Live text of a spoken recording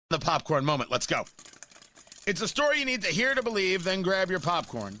The popcorn moment. Let's go. It's a story you need to hear to believe, then grab your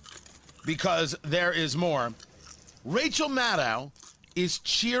popcorn, because there is more. Rachel Maddow is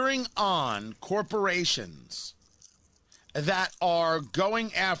cheering on corporations that are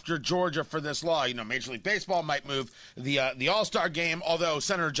going after Georgia for this law. You know, Major League Baseball might move the All-Star game, although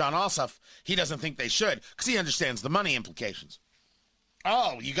Senator John Ossoff, he doesn't think they should because he understands the money implications.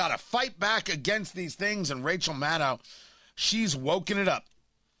 Oh, you got to fight back against these things, and Rachel Maddow, she's woken it up.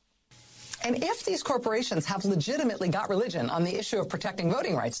 And if these corporations have legitimately got religion on the issue of protecting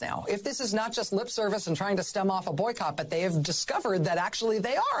voting rights now, if this is not just lip service and trying to stem off a boycott, but they have discovered that actually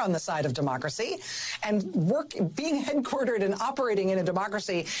they are on the side of democracy and being headquartered and operating in a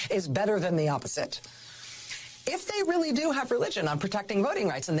democracy is better than the opposite. If they really do have religion on protecting voting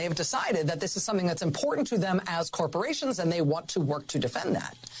rights and they've decided that this is something that's important to them as corporations and they want to work to defend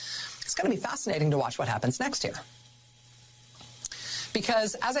that, it's going to be fascinating to watch what happens next here.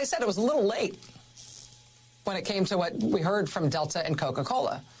 Because, as I said, it was a little late when it came to what we heard from Delta and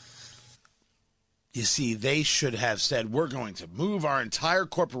Coca-Cola. You see, they should have said, we're going to move our entire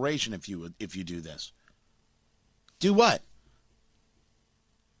corporation if you do this. Do what?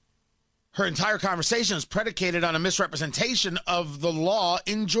 Her entire conversation is predicated on a misrepresentation of the law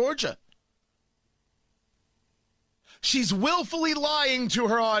in Georgia. She's willfully lying to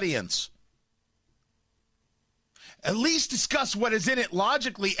her audience. At least discuss what is in it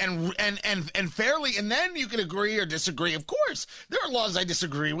logically and fairly, and then you can agree or disagree. Of course, there are laws I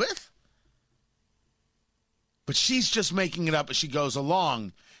disagree with. But she's just making it up as she goes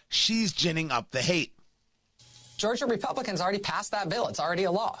along. She's ginning up the hate. Georgia Republicans already passed that bill. It's already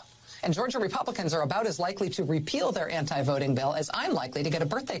a law. And Georgia Republicans are about as likely to repeal their anti-voting bill as I'm likely to get a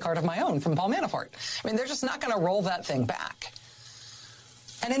birthday card of my own from Paul Manafort. I mean, they're just not going to roll that thing back.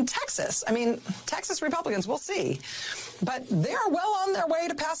 And in Texas, I mean, Texas Republicans, we'll see. But they're well on their way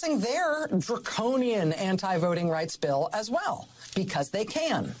to passing their draconian anti-voting rights bill as well, because they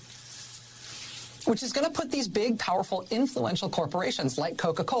can. Which is going to put these big, powerful, influential corporations like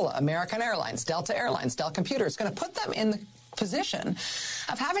Coca-Cola, American Airlines, Delta Airlines, Dell Computers, going to put them in the position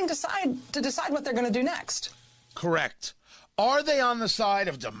of having to decide what they're going to do next. Correct. Are they on the side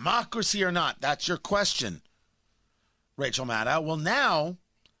of democracy or not? That's your question, Rachel Maddow. Well, now,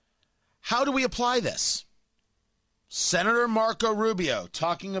 how do we apply this? Senator Marco Rubio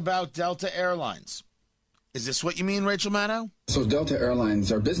talking about Delta Airlines. Is this what you mean, Rachel Maddow? So Delta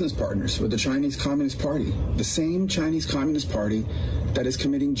Airlines are business partners with the Chinese Communist Party, the same Chinese Communist Party that is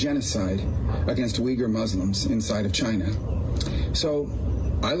committing genocide against Uyghur Muslims inside of China. So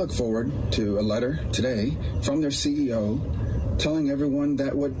I look forward to a letter today from their CEO telling everyone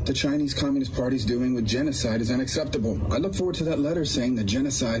that what the Chinese Communist Party is doing with genocide is unacceptable. I look forward to that letter saying that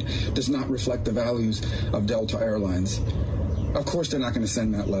genocide does not reflect the values of Delta Airlines. Of course, they're not going to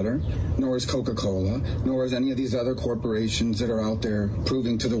send that letter, nor is Coca-Cola, nor is any of these other corporations that are out there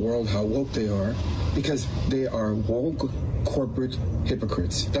proving to the world how woke they are, because they are woke corporate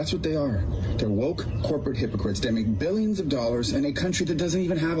hypocrites. That's what they are. They're woke corporate hypocrites. They make billions of dollars in a country that doesn't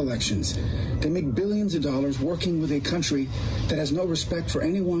even have elections. They make billions of dollars working with a country that has no respect for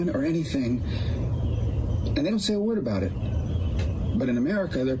anyone or anything, and they don't say a word about it. But in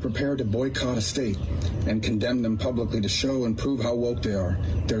America, they're prepared to boycott a state and condemn them publicly to show and prove how woke they are.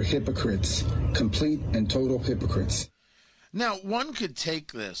 They're hypocrites, complete and total hypocrites. Now, one could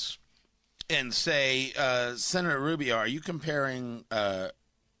take this and say, Senator Rubio, are you comparing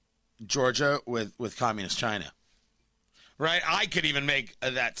Georgia with communist China? Right? I could even make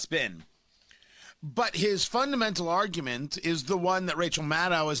that spin. But his fundamental argument is the one that Rachel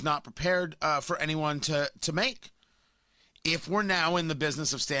Maddow is not prepared for anyone to make. If we're now in the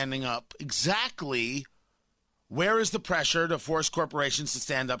business of standing up, exactly where is the pressure to force corporations to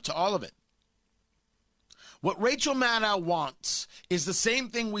stand up to all of it? What Rachel Maddow wants is the same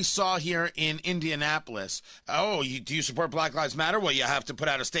thing we saw here in Indianapolis. Oh, do you support Black Lives Matter? Well, you have to put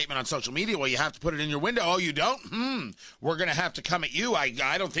out a statement on social media. Well, you have to put it in your window. Oh, you don't? We're going to have to come at you.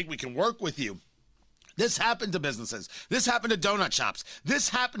 I don't think we can work with you. This happened to businesses. This happened to donut shops. This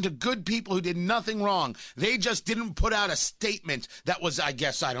happened to good people who did nothing wrong. They just didn't put out a statement that was, I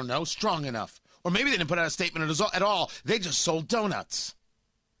guess, I don't know, strong enough. Or maybe they didn't put out a statement at all. They just sold donuts.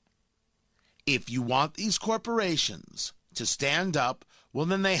 If you want these corporations to stand up, well,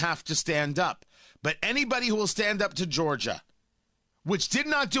 then they have to stand up. But anybody who will stand up to Georgia, which did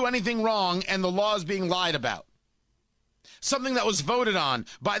not do anything wrong and the law is being lied about, something that was voted on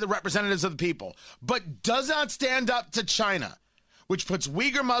by the representatives of the people, but does not stand up to China, which puts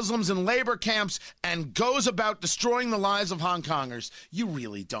Uyghur Muslims in labor camps and goes about destroying the lives of Hong Kongers, you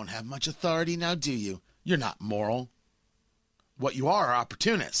really don't have much authority now, do you? You're not moral. what you are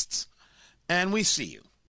opportunists. And we see you.